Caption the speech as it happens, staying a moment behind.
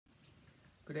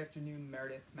Good afternoon,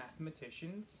 Meredith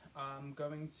mathematicians. I'm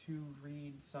going to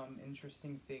read some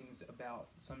interesting things about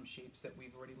some shapes that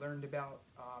we've already learned about.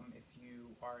 If you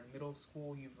are in middle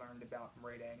school, you've learned about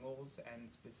right angles and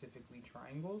specifically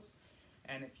triangles.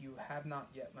 And if you have not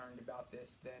yet learned about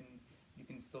this, then you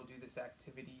can still do this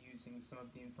activity using some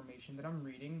of the information that I'm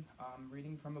reading. I'm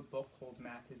reading from a book called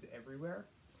Math is Everywhere,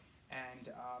 and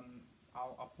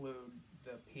I'll upload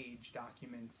the page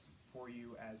documents for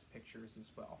you as pictures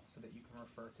as well so that you can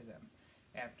refer to them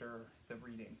after the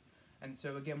reading. And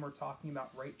so again, we're talking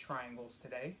about right triangles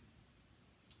today.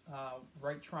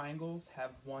 Right triangles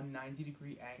have one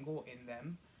 90-degree angle in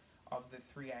them of the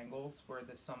three angles, where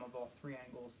the sum of all three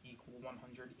angles equal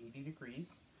 180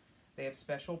 degrees. They have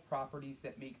special properties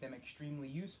that make them extremely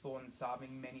useful in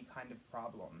solving many kind of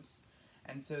problems.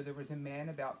 And so there was a man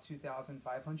about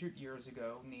 2,500 years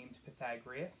ago named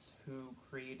Pythagoras who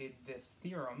created this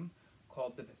theorem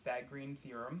called the Pythagorean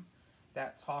theorem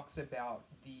that talks about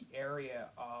the area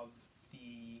of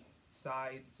the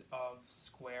sides of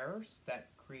squares that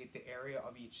create the area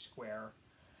of each square.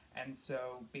 And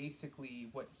so basically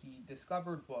what he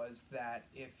discovered was that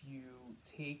if you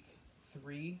take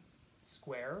three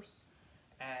squares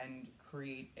and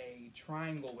create a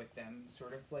triangle with them,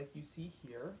 sort of like you see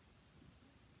here,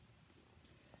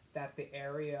 that the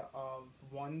area of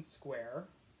one square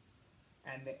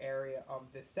and the area of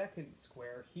the second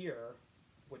square here,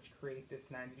 which create this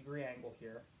 90-degree angle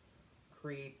here,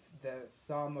 creates the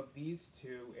sum of these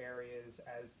two areas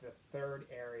as the third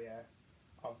area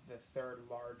of the third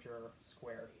larger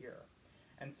square here.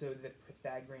 And so the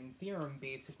Pythagorean theorem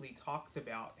basically talks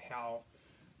about how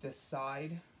the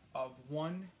side of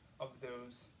one of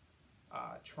those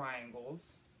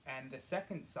triangles and the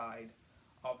second side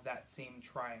of that same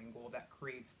triangle that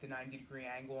creates the 90-degree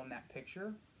angle in that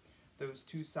picture, those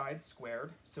two sides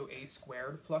squared, so a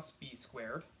squared plus b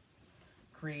squared,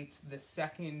 creates the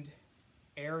second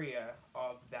area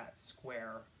of that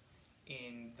square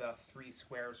in the three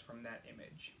squares from that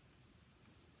image.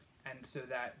 And so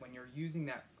that when you're using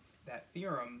that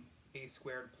theorem, a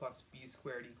squared plus b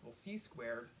squared equals c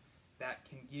squared, that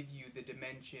can give you the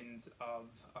dimensions of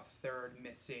a third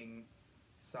missing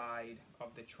side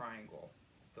of the triangle,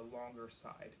 the longer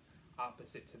side,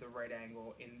 opposite to the right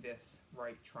angle in this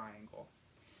right triangle.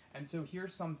 And so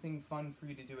here's something fun for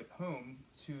you to do at home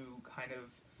to kind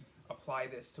of apply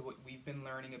this to what we've been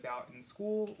learning about in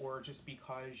school, or just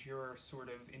because you're sort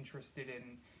of interested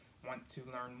in, want to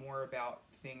learn more about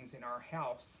things in our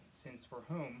house since we're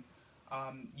home.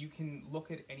 You can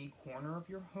look at any corner of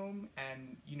your home,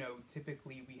 and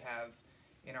typically we have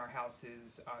in our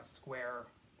houses square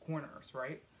corners,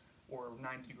 right? Or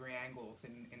 90-degree angles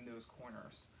in those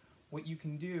corners. What you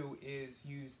can do is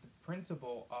use the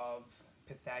principle of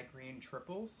Pythagorean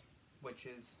triples, which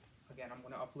is, again, I'm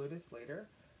going to upload this later,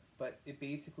 but it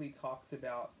basically talks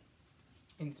about,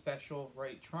 in special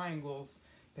right triangles,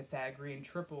 Pythagorean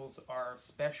triples are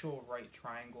special right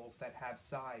triangles that have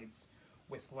sides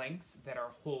with lengths that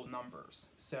are whole numbers.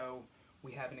 So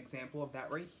we have an example of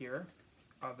that right here,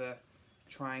 of a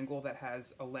triangle that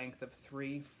has a length of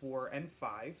 3, 4, and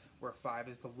 5, where 5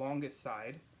 is the longest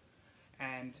side,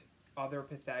 and other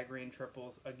Pythagorean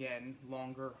triples, again,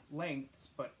 longer lengths,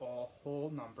 but all whole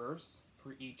numbers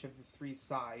for each of the three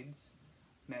sides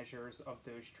measures of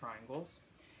those triangles.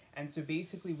 And so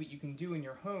basically what you can do in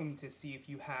your home to see if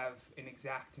you have an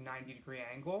exact 90-degree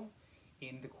angle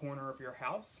in the corner of your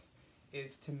house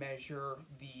is to measure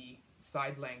the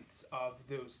side lengths of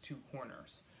those two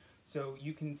corners. So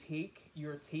you can take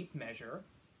your tape measure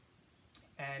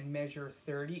and measure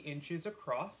 30 inches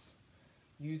across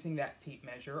using that tape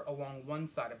measure along one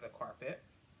side of the carpet.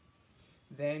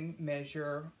 Then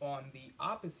measure on the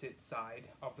opposite side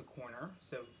of the corner,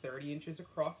 so 30 inches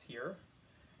across here,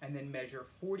 and then measure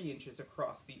 40 inches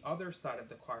across the other side of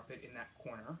the carpet in that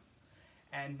corner.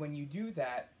 And when you do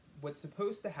that, what's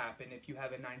supposed to happen if you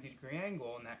have a 90-degree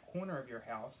angle in that corner of your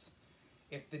house,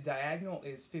 if the diagonal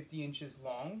is 50 inches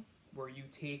long, where you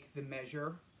take the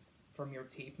measure from your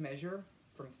tape measure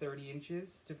from 30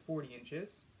 inches to 40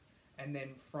 inches, and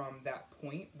then from that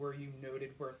point where you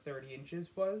noted where 30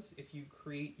 inches was, if you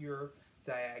create your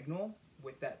diagonal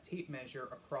with that tape measure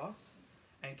across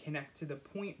and connect to the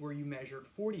point where you measured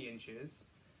 40 inches,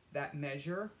 that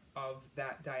measure of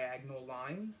that diagonal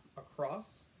line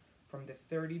across from the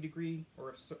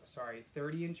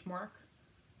 30-inch mark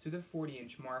to the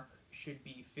 40-inch mark should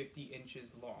be 50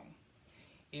 inches long.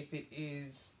 If it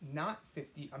is not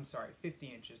 50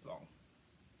 inches long.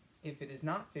 If it is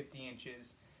not 50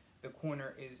 inches, the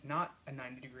corner is not a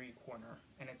 90-degree corner,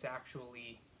 and it's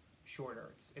actually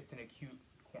shorter. It's an acute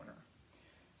corner.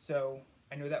 So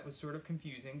I know that was sort of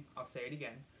confusing. I'll say it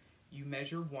again. You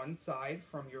measure one side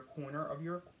from your corner of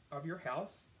your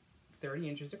house, 30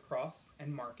 inches across,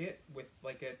 and mark it with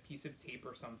like a piece of tape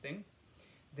or something.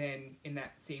 Then in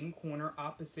that same corner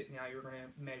opposite, now you're going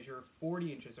to measure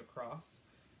 40 inches across,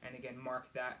 and again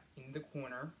mark that in the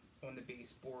corner on the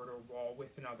baseboard or wall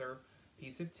with another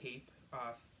piece of tape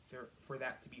for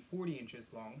that to be 40 inches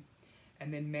long.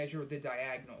 And then measure the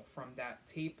diagonal from that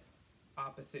tape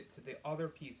opposite to the other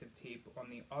piece of tape on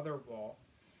the other wall,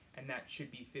 and that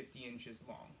should be 50 inches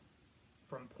long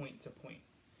from point to point.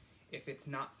 If it's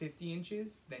not 50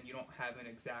 inches, then you don't have an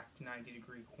exact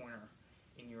 90-degree corner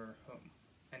in your home.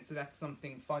 And so that's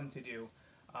something fun to do,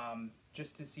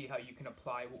 just to see how you can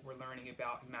apply what we're learning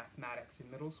about in mathematics in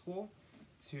middle school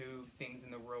to things in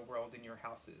the real world in your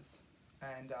houses.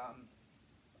 And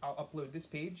I'll upload this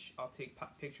page. I'll take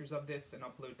pictures of this and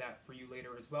upload that for you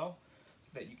later as well,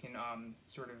 so that you can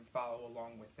sort of follow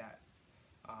along with that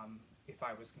if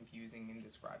I was confusing in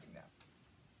describing that.